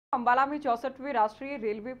अंबाला में 64वें राष्ट्रीय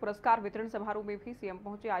रेलवे पुरस्कार वितरण समारोह में भी सीएम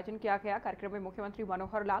पहुंचे। आयोजन किया गया। कार्यक्रम में मुख्यमंत्री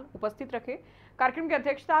मनोहर लाल उपस्थित रखे। कार्यक्रम की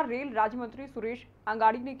अध्यक्षता रेल राज्य मंत्री सुरेश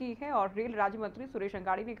अंगाड़ी ने की है और रेल राज्य मंत्री सुरेश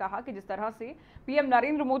अंगाड़ी ने कहा कि जिस तरह से पीएम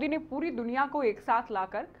नरेंद्र मोदी ने पूरी दुनिया को एक साथ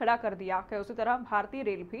लाकर खड़ा कर दिया है, उसी तरह भारतीय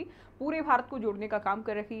रेल भी पूरे भारत को जोड़ने का काम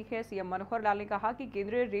कर रही है। सीएम मनोहर लाल ने कहा कि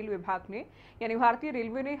केंद्रीय रेल विभाग ने यानी भारतीय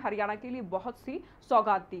रेलवे ने हरियाणा के लिए बहुत सी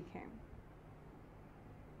सौगात दी है।